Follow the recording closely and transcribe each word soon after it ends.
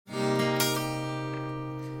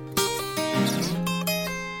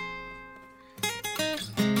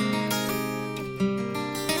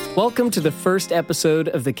Welcome to the first episode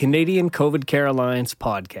of the Canadian COVID Care Alliance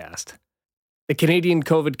podcast. The Canadian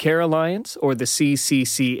COVID Care Alliance, or the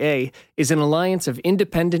CCCA, is an alliance of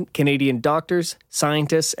independent Canadian doctors,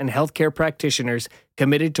 scientists, and healthcare practitioners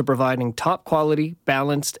committed to providing top-quality,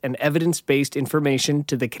 balanced, and evidence-based information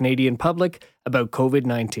to the Canadian public about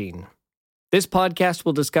COVID-19. This podcast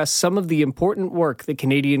will discuss some of the important work the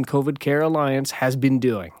Canadian COVID Care Alliance has been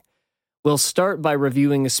doing. We'll start by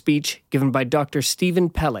reviewing a speech given by Dr. Stephen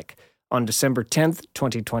Pelech on December 10th,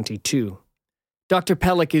 2022. Dr.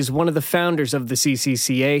 Pelech is one of the founders of the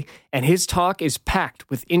CCCA, and his talk is packed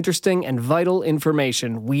with interesting and vital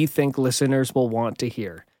information we think listeners will want to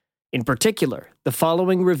hear. In particular, the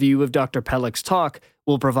following review of Dr. Pelech's talk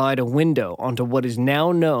will provide a window onto what is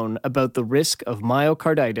now known about the risk of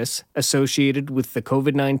myocarditis associated with the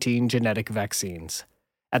COVID-19 genetic vaccines.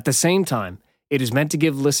 At the same time, it is meant to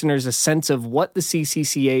give listeners a sense of what the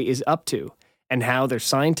CCCA is up to and how their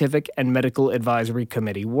scientific and medical advisory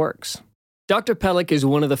committee works. Dr. Pelech is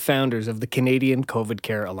one of the founders of the Canadian COVID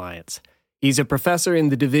Care Alliance. He's a professor in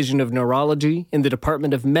the Division of Neurology in the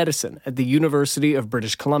Department of Medicine at the University of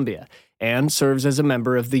British Columbia and serves as a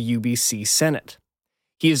member of the UBC Senate.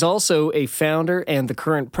 He is also a founder and the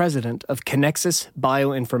current president of Connexus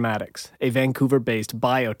Bioinformatics, a Vancouver-based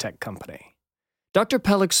biotech company. Dr.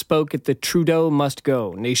 Pelech spoke at the Trudeau Must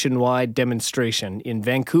Go nationwide demonstration in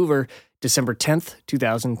Vancouver, December 10th,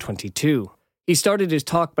 2022. He started his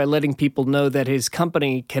talk by letting people know that his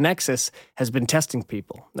company, Connexus, has been testing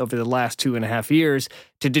people over the last 2.5 years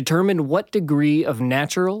to determine what degree of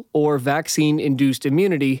natural or vaccine-induced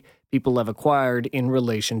immunity people have acquired in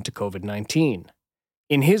relation to COVID-19.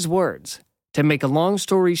 In his words, "To make a long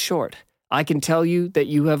story short, I can tell you that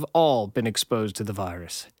you have all been exposed to the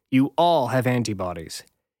virus. You all have antibodies.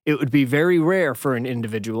 It would be very rare for an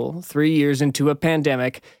individual, 3 years into a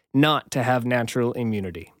pandemic, not to have natural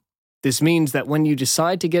immunity. This means that when you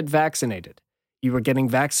decide to get vaccinated, you are getting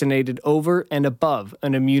vaccinated over and above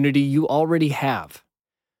an immunity you already have.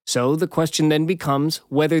 So the question then becomes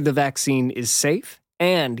whether the vaccine is safe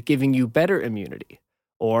and giving you better immunity,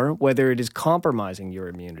 or whether it is compromising your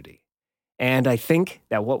immunity. And I think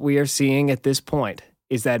that what we are seeing at this point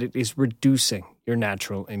is that it is reducing your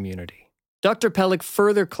natural immunity." Dr. Pelech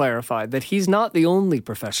further clarified that he's not the only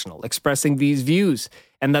professional expressing these views,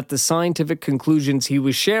 and that the scientific conclusions he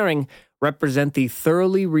was sharing represent the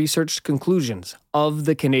thoroughly researched conclusions of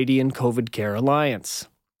the Canadian COVID Care Alliance.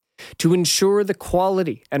 To ensure the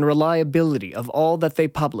quality and reliability of all that they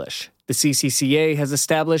publish, the CCCA has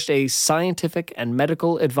established a scientific and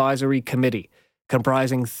medical advisory committee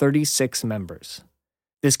comprising 36 members.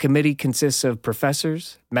 This committee consists of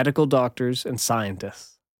professors, medical doctors, and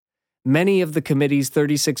scientists. Many of the committee's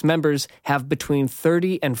 36 members have between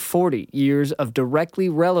 30 and 40 years of directly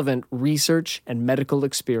relevant research and medical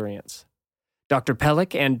experience. Dr.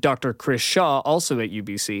 Pelech and Dr. Chris Shaw, also at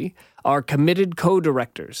UBC, are committed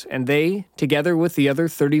co-directors, and they, together with the other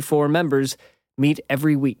 34 members, meet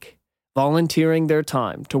every week, volunteering their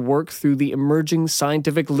time to work through the emerging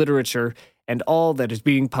scientific literature and all that is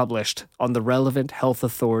being published on the relevant health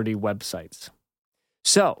authority websites.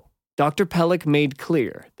 So, Dr. Pelech made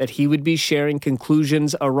clear that he would be sharing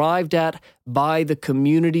conclusions arrived at by the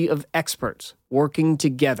community of experts working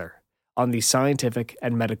together on the Scientific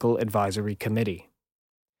and Medical Advisory Committee.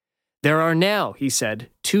 There are now, he said,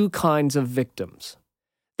 two kinds of victims.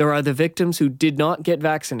 There are the victims who did not get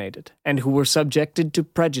vaccinated and who were subjected to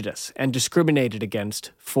prejudice and discriminated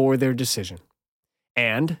against for their decision.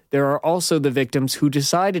 And there are also the victims who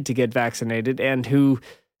decided to get vaccinated and who,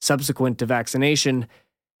 subsequent to vaccination,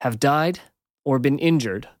 have died or been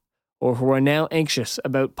injured, or who are now anxious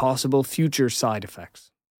about possible future side effects.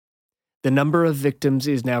 The number of victims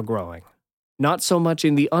is now growing, not so much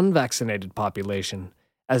in the unvaccinated population,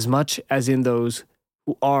 as much as in those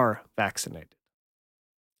who are vaccinated.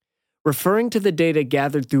 Referring to the data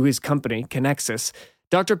gathered through his company, Connexus,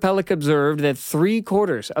 Dr. Pelech observed that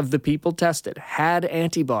 3/4 of the people tested had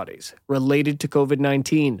antibodies related to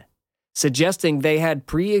COVID-19, suggesting they had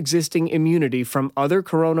pre-existing immunity from other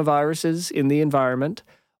coronaviruses in the environment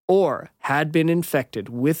or had been infected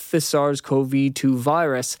with the SARS-CoV-2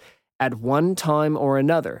 virus at one time or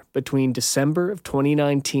another between December of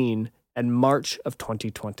 2019 and March of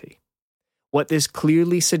 2020. What this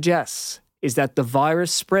clearly suggests is that the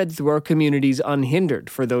virus spread through our communities unhindered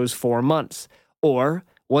for those 4 months, or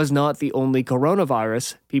was not the only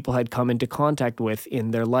coronavirus people had come into contact with in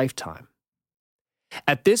their lifetime.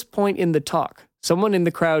 At this point in the talk, someone in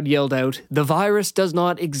the crowd yelled out, "The virus does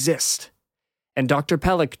not exist." And Dr.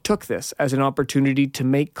 Pelech took this as an opportunity to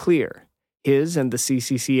make clear his and the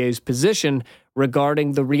CCCA's position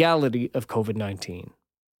regarding the reality of COVID-19.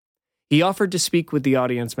 He offered to speak with the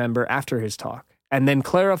audience member after his talk, and then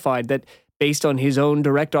clarified that, based on his own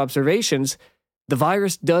direct observations, the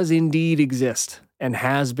virus does indeed exist and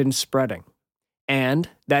has been spreading, and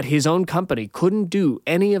that his own company couldn't do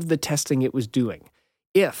any of the testing it was doing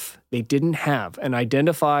if they didn't have an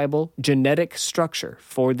identifiable genetic structure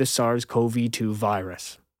for the SARS-CoV-2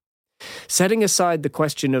 virus. Setting aside the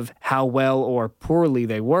question of how well or poorly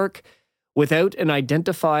they work, without an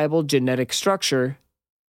identifiable genetic structure,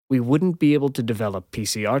 we wouldn't be able to develop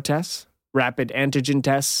PCR tests, rapid antigen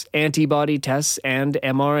tests, antibody tests, and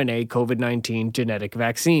mRNA COVID-19 genetic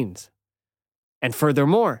vaccines. And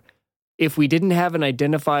furthermore, if we didn't have an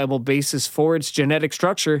identifiable basis for its genetic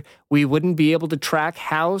structure, we wouldn't be able to track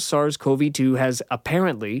how SARS-CoV-2 has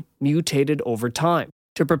apparently mutated over time.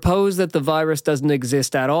 To propose that the virus doesn't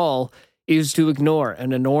exist at all is to ignore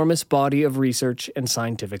an enormous body of research and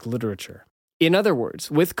scientific literature. In other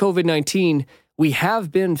words, with COVID-19, we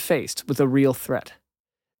have been faced with a real threat.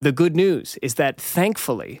 The good news is that,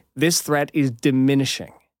 thankfully, this threat is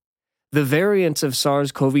diminishing. The variants of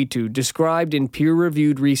SARS-CoV-2 described in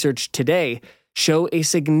peer-reviewed research today show a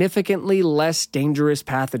significantly less dangerous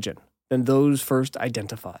pathogen than those first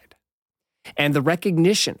identified. And the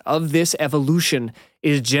recognition of this evolution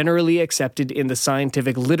is generally accepted in the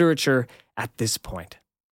scientific literature at this point.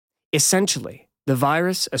 Essentially, the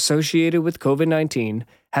virus associated with COVID-19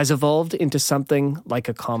 has evolved into something like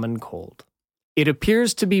a common cold. It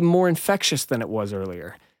appears to be more infectious than it was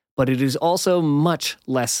earlier, but it is also much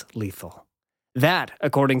less lethal. That,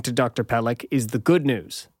 according to Dr. Pellick, is the good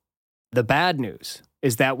news. The bad news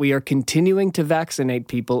is that we are continuing to vaccinate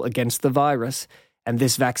people against the virus, and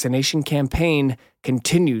this vaccination campaign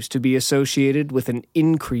continues to be associated with an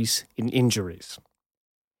increase in injuries.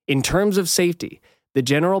 In terms of safety, the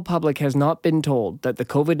general public has not been told that the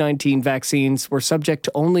COVID-19 vaccines were subject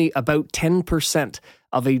to only about 10%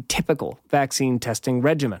 of a typical vaccine testing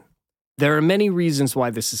regimen. There are many reasons why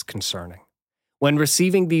this is concerning. When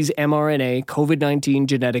receiving these mRNA COVID-19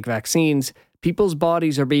 genetic vaccines, people's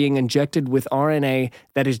bodies are being injected with RNA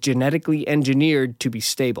that is genetically engineered to be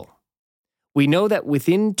stable. We know that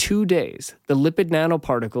within 2 days, the lipid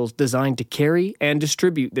nanoparticles designed to carry and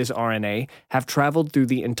distribute this RNA have traveled through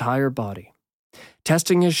the entire body.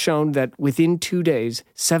 Testing has shown that within 2 days,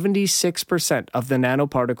 76% of the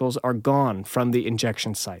nanoparticles are gone from the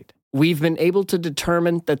injection site. We've been able to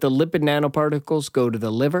determine that the lipid nanoparticles go to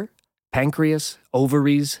the liver, pancreas,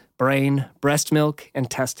 ovaries, brain, breast milk, and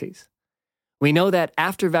testes. We know that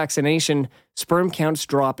after vaccination, sperm counts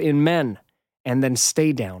drop in men and then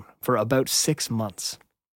stay down for about 6 months.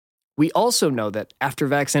 We also know that after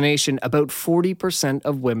vaccination, about 40%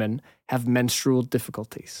 of women have menstrual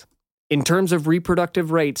difficulties. In terms of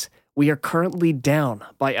reproductive rates, we are currently down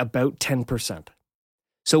by about 10%.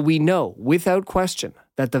 So we know, without question,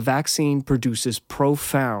 that the vaccine produces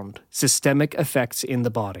profound systemic effects in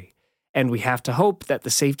the body, and we have to hope that the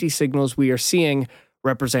safety signals we are seeing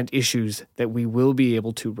represent issues that we will be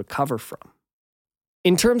able to recover from.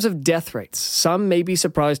 In terms of death rates, some may be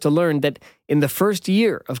surprised to learn that in the first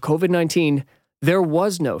year of COVID-19, there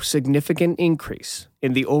was no significant increase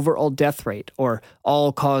in the overall death rate or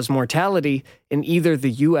all-cause mortality in either the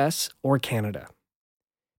US or Canada.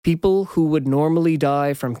 People who would normally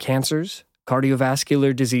die from cancers,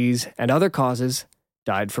 cardiovascular disease, and other causes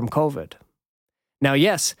died from COVID. Now,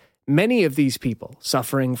 yes, many of these people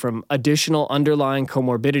suffering from additional underlying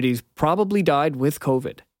comorbidities probably died with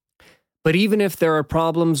COVID. But even if there are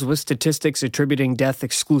problems with statistics attributing death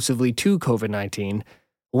exclusively to COVID-19,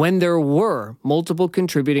 when there were multiple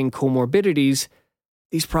contributing comorbidities,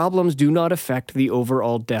 these problems do not affect the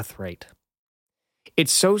overall death rate.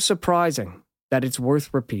 It's so surprising that it's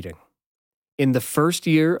worth repeating. In the first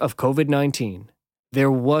year of COVID-19,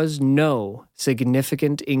 there was no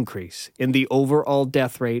significant increase in the overall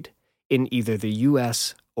death rate in either the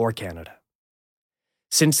US or Canada.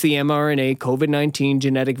 Since the mRNA COVID-19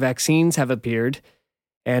 genetic vaccines have appeared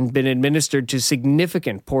and been administered to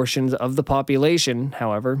significant portions of the population,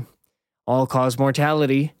 however, all-cause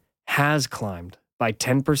mortality has climbed by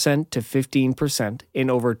 10% to 15% in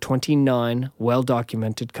over 29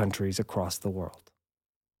 well-documented countries across the world.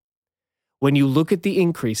 When you look at the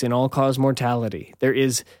increase in all-cause mortality, there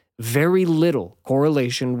is very little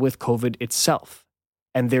correlation with COVID itself,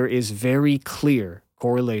 and there is very clear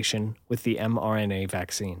correlation with the mRNA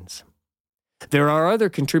vaccines. There are other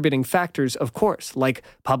contributing factors, of course, like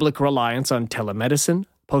public reliance on telemedicine,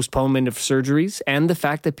 postponement of surgeries, and the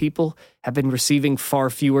fact that people have been receiving far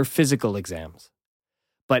fewer physical exams.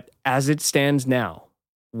 But as it stands now,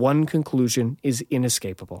 one conclusion is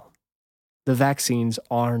inescapable. the vaccines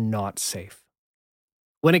are not safe.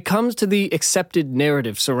 When it comes to the accepted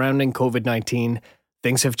narrative surrounding COVID-19,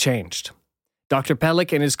 things have changed. Dr.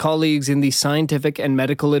 Pellick and his colleagues in the Scientific and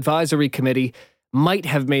Medical Advisory Committee might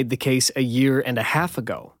have made the case a year and a half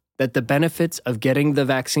ago that the benefits of getting the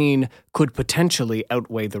vaccine could potentially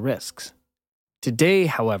outweigh the risks. Today,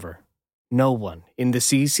 however, no one in the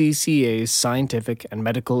CCCA's Scientific and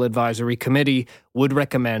Medical Advisory Committee would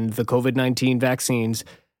recommend the COVID-19 vaccines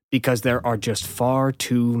because there are just far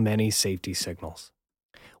too many safety signals.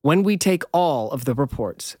 When we take all of the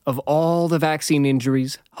reports of all the vaccine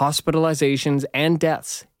injuries, hospitalizations, and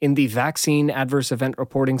deaths in the Vaccine Adverse Event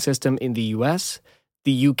Reporting System in the US,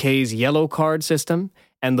 the UK's Yellow Card system,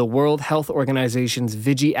 and the World Health Organization's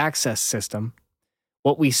Vigi Access system,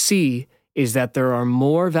 what we see is that there are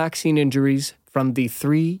more vaccine injuries from the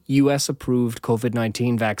 3 US-approved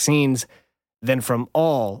COVID-19 vaccines than from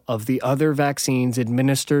all of the other vaccines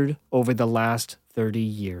administered over the last 30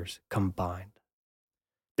 years combined.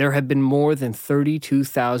 There have been more than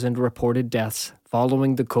 32,000 reported deaths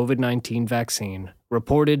following the COVID-19 vaccine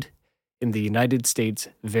reported in the United States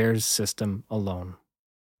VAERS system alone.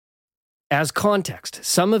 As context,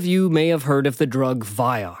 some of you may have heard of the drug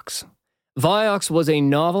Vioxx. Vioxx was a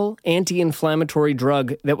novel anti-inflammatory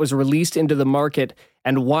drug that was released into the market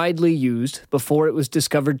and widely used before it was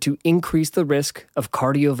discovered to increase the risk of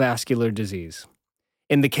cardiovascular disease.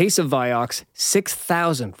 In the case of Vioxx,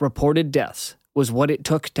 6,000 reported deaths was what it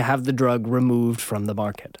took to have the drug removed from the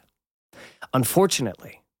market.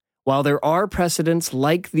 Unfortunately, while there are precedents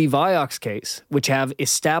like the Vioxx case, which have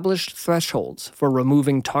established thresholds for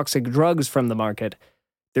removing toxic drugs from the market,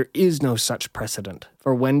 there is no such precedent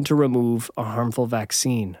for when to remove a harmful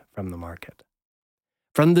vaccine from the market.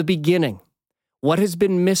 From the beginning, what has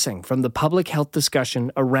been missing from the public health discussion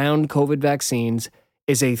around COVID vaccines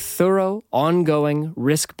is a thorough, ongoing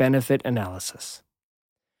risk-benefit analysis.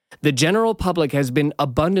 The general public has been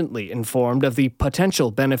abundantly informed of the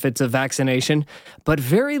potential benefits of vaccination, but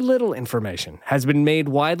very little information has been made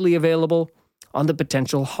widely available on the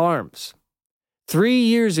potential harms. 3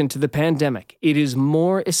 years into the pandemic, it is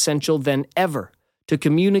more essential than ever to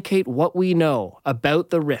communicate what we know about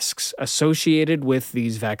the risks associated with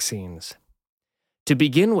these vaccines. To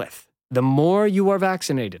begin with, the more you are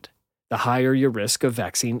vaccinated, the higher your risk of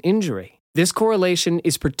vaccine injury. This correlation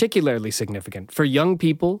is particularly significant for young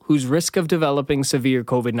people whose risk of developing severe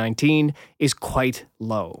COVID-19 is quite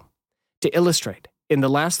low. To illustrate, in the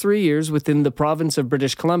last 3 years within the province of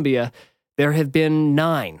British Columbia, there have been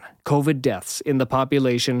 9 COVID deaths in the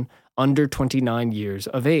population under 29 years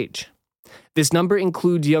of age. This number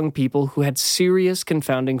includes young people who had serious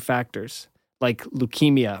confounding factors, like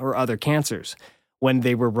leukemia or other cancers, when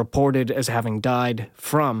they were reported as having died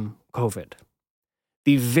from COVID.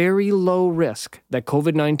 The very low risk that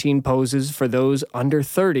COVID-19 poses for those under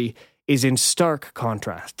 30 is in stark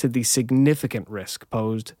contrast to the significant risk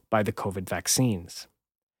posed by the COVID vaccines.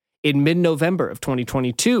 In mid-November of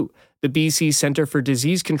 2022, the BC Centre for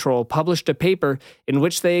Disease Control published a paper in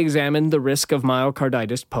which they examined the risk of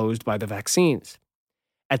myocarditis posed by the vaccines.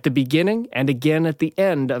 At the beginning and again at the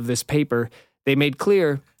end of this paper, they made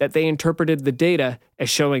clear that they interpreted the data as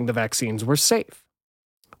showing the vaccines were safe.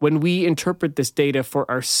 When we interpret this data for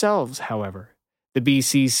ourselves, however, the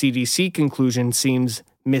BC CDC conclusion seems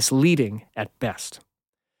misleading at best.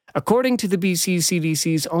 According to the BC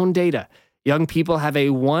CDC's own data, young people have a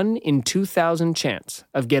 1 in 2,000 chance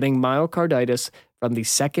of getting myocarditis from the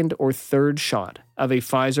second or third shot of a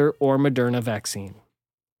Pfizer or Moderna vaccine.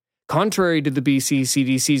 Contrary to the BC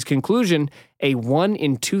CDC's conclusion, a 1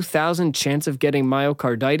 in 2,000 chance of getting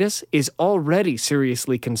myocarditis is already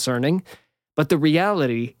seriously concerning, but the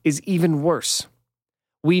reality is even worse.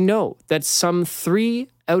 We know that some 3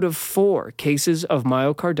 out of 4 cases of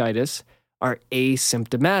myocarditis are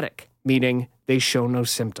asymptomatic, meaning they show no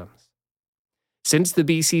symptoms. Since the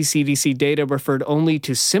BC CDC data referred only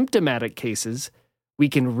to symptomatic cases, we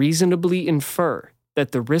can reasonably infer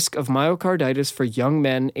that the risk of myocarditis for young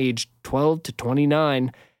men aged 12 to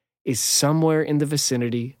 29 is somewhere in the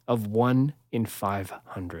vicinity of 1 in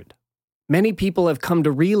 500. Many people have come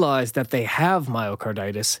to realize that they have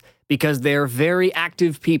myocarditis because they're very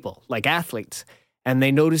active people, like athletes, and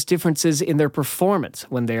they notice differences in their performance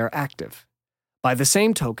when they are active. By the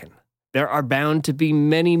same token, there are bound to be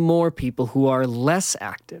many more people who are less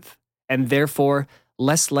active, and therefore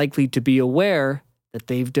less likely to be aware that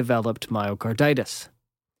they've developed myocarditis.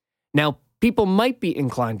 Now, people might be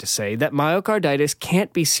inclined to say that myocarditis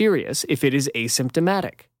can't be serious if it is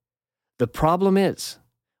asymptomatic. The problem is,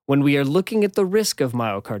 when we are looking at the risk of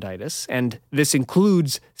myocarditis, and this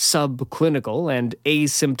includes subclinical and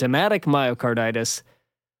asymptomatic myocarditis,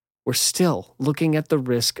 we're still looking at the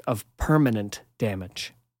risk of permanent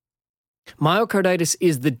damage. Myocarditis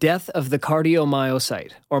is the death of the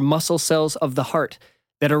cardiomyocyte, or muscle cells of the heart,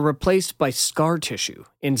 that are replaced by scar tissue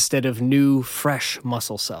instead of new, fresh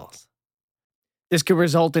muscle cells. This can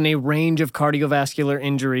result in a range of cardiovascular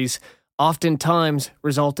injuries, oftentimes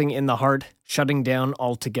resulting in the heart shutting down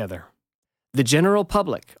altogether. The general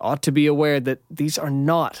public ought to be aware that these are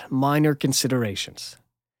not minor considerations.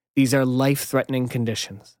 These are life-threatening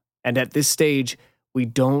conditions, and at this stage, we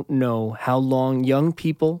don't know how long young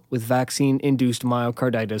people with vaccine-induced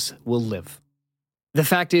myocarditis will live. The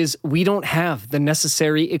fact is, we don't have the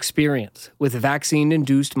necessary experience with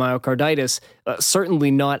vaccine-induced myocarditis,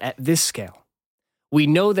 certainly not at this scale. We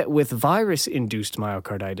know that with virus-induced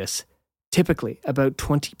myocarditis, typically about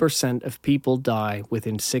 20% of people die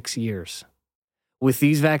within 6 years. With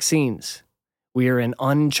these vaccines, we are in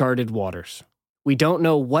uncharted waters. We don't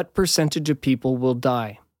know what percentage of people will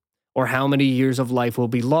die, or how many years of life will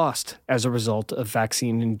be lost as a result of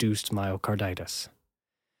vaccine-induced myocarditis.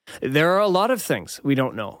 There are a lot of things we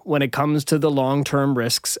don't know when it comes to the long-term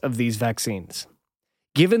risks of these vaccines.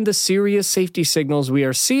 Given the serious safety signals we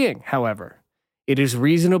are seeing, however, it is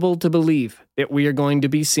reasonable to believe that we are going to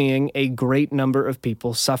be seeing a great number of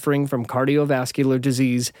people suffering from cardiovascular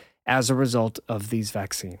disease as a result of these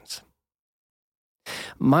vaccines.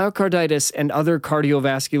 Myocarditis and other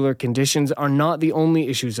cardiovascular conditions are not the only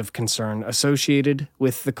issues of concern associated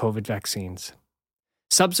with the COVID vaccines.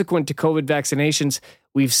 Subsequent to COVID vaccinations,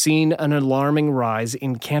 we've seen an alarming rise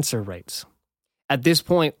in cancer rates. At this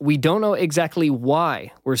point, we don't know exactly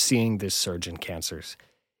why we're seeing this surge in cancers.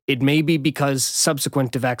 It may be because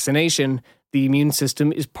subsequent to vaccination, the immune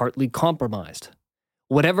system is partly compromised.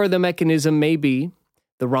 Whatever the mechanism may be,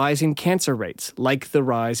 the rise in cancer rates, like the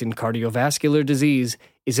rise in cardiovascular disease,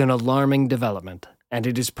 is an alarming development, and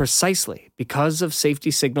it is precisely because of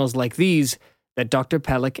safety signals like these that Dr.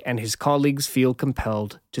 Pellick and his colleagues feel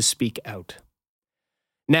compelled to speak out.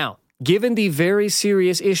 Now, given the very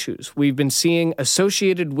serious issues we've been seeing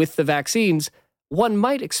associated with the vaccines, one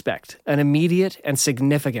might expect an immediate and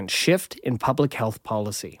significant shift in public health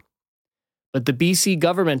policy. But the BC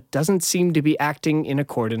government doesn't seem to be acting in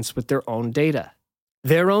accordance with their own data.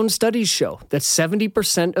 Their own studies show that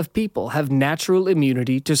 70% of people have natural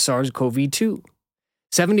immunity to SARS-CoV-2.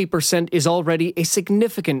 70% is already a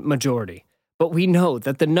significant majority, but we know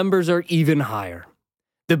that the numbers are even higher.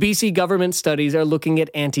 The BC government studies are looking at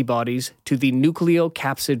antibodies to the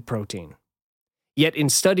nucleocapsid protein. Yet in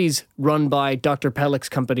studies run by Dr. Pellick's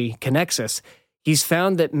company, Connexus, he's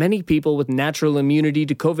found that many people with natural immunity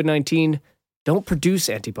to COVID-19 don't produce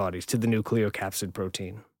antibodies to the nucleocapsid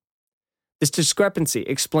protein. This discrepancy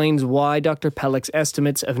explains why Dr. Pellick's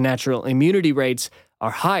estimates of natural immunity rates are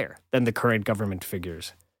higher than the current government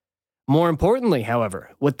figures. More importantly,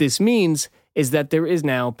 however, what this means is that there is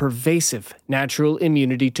now pervasive natural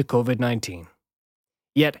immunity to COVID-19.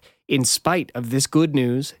 Yet, in spite of this good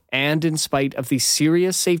news, and in spite of the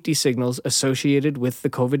serious safety signals associated with the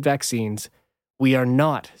COVID vaccines, we are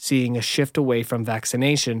not seeing a shift away from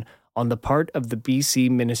vaccination on the part of the BC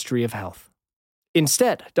Ministry of Health.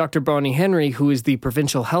 Instead, Dr. Bonnie Henry, who is the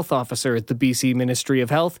Provincial Health Officer at the BC Ministry of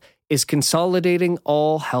Health, is consolidating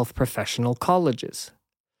all health professional colleges.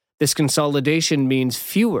 This consolidation means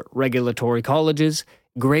fewer regulatory colleges,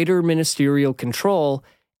 greater ministerial control,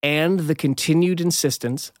 and the continued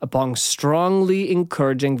insistence upon strongly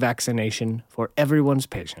encouraging vaccination for everyone's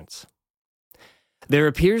patients. There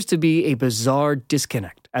appears to be a bizarre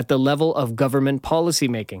disconnect at the level of government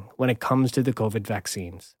policymaking when it comes to the COVID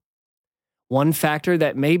vaccines. One factor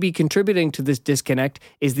that may be contributing to this disconnect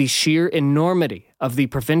is the sheer enormity of the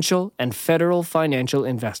provincial and federal financial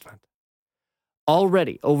investment.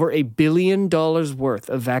 Already, over $1 billion worth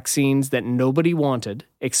of vaccines that nobody wanted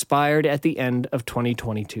expired at the end of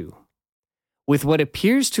 2022. With what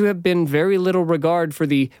appears to have been very little regard for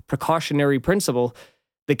the precautionary principle,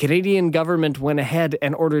 the Canadian government went ahead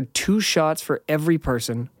and ordered 2 shots for every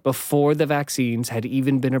person before the vaccines had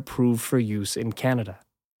even been approved for use in Canada.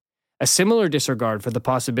 A similar disregard for the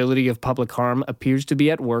possibility of public harm appears to be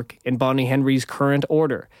at work in Bonnie Henry's current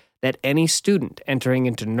order that any student entering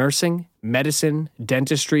into nursing, medicine,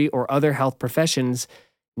 dentistry, or other health professions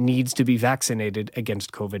needs to be vaccinated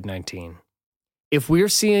against COVID-19. If we're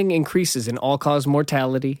seeing increases in all-cause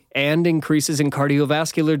mortality and increases in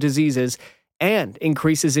cardiovascular diseases and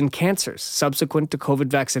increases in cancers subsequent to COVID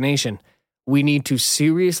vaccination, we need to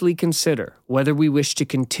seriously consider whether we wish to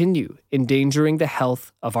continue endangering the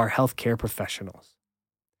health of our healthcare professionals.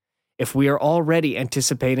 If we are already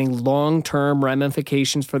anticipating long-term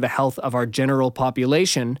ramifications for the health of our general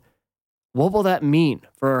population, what will that mean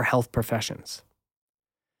for our health professions?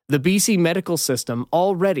 The BC medical system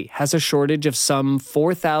already has a shortage of some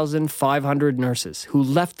 4,500 nurses who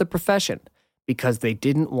left the profession because they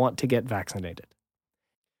didn't want to get vaccinated.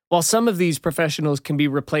 While some of these professionals can be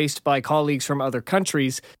replaced by colleagues from other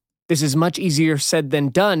countries, this is much easier said than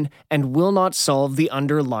done and will not solve the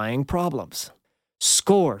underlying problems.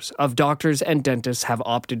 Scores of doctors and dentists have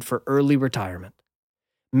opted for early retirement.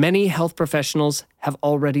 Many health professionals have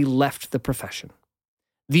already left the profession.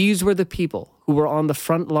 These were the people who were on the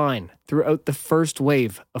front line throughout the first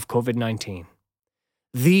wave of COVID-19.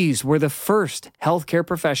 These were the first healthcare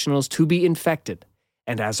professionals to be infected,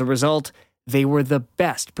 and as a result, they were the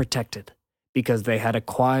best protected because they had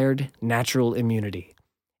acquired natural immunity.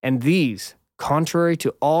 And these, contrary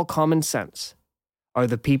to all common sense, are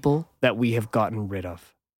the people that we have gotten rid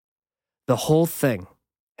of. The whole thing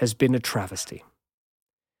has been a travesty.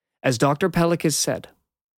 As Dr. Pelech has said,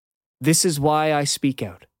 this is why I speak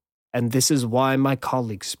out, and this is why my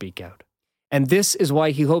colleagues speak out. And this is why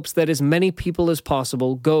he hopes that as many people as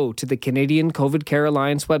possible go to the Canadian COVID Care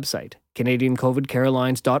Alliance website,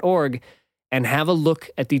 canadiancovidcarealliance.org, and have a look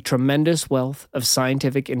at the tremendous wealth of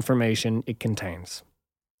scientific information it contains.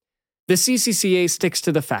 The CCCA sticks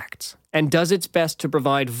to the facts and does its best to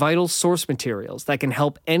provide vital source materials that can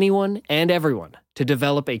help anyone and everyone to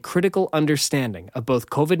develop a critical understanding of both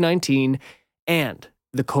COVID-19 and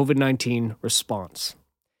the COVID-19 response.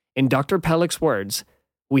 In Dr. Pelech's words,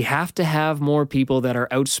 we have to have more people that are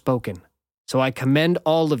outspoken. So I commend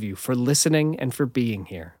all of you for listening and for being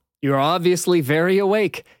here. You're obviously very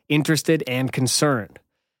awake, interested, and concerned.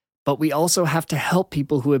 But we also have to help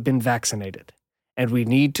people who have been vaccinated. And we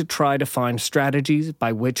need to try to find strategies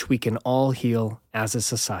by which we can all heal as a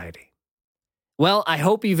society. Well, I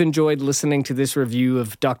hope you've enjoyed listening to this review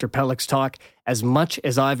of Dr. Pelech's talk as much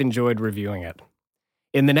as I've enjoyed reviewing it.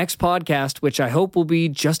 In the next podcast, which I hope will be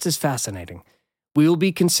just as fascinating, we will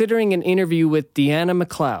be considering an interview with Deanna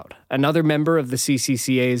McLeod, another member of the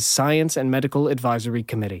CCCA's Science and Medical Advisory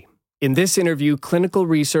Committee. In this interview, clinical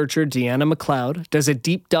researcher Deanna McLeod does a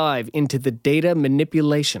deep dive into the data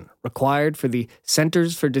manipulation required for the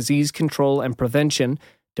Centers for Disease Control and Prevention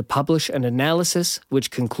to publish an analysis which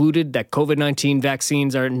concluded that COVID-19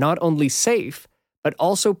 vaccines are not only safe, but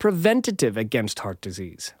also preventative against heart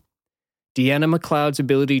disease. Deanna McLeod's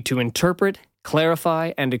ability to interpret,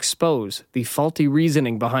 clarify, and expose the faulty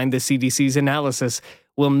reasoning behind the CDC's analysis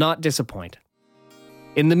will not disappoint.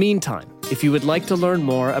 In the meantime, if you would like to learn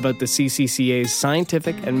more about the CCCA's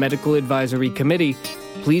Scientific and Medical Advisory Committee,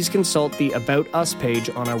 please consult the About Us page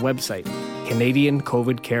on our website,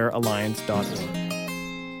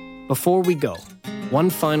 canadiancovidcarealliance.org. Before we go, one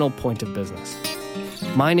final point of business.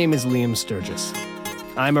 My name is Liam Sturgis.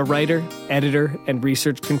 I'm a writer, editor, and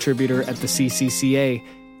research contributor at the CCCA,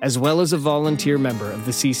 as well as a volunteer member of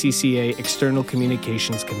the CCCA External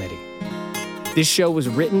Communications Committee. This show was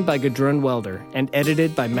written by Gudrun Welder and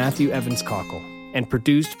edited by Matthew Evans-Cockle and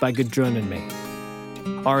produced by Gudrun and me.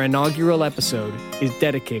 Our inaugural episode is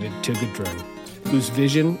dedicated to Gudrun, whose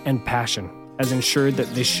vision and passion has ensured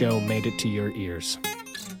that this show made it to your ears.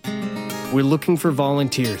 We're looking for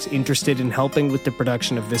volunteers interested in helping with the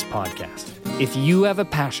production of this podcast. If you have a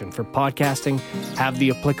passion for podcasting, have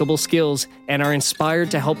the applicable skills, and are inspired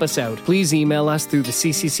to help us out, please email us through the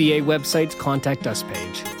CCCA website's Contact Us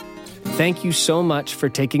page. Thank you so much for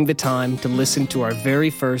taking the time to listen to our very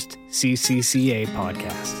first CCCA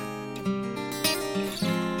podcast.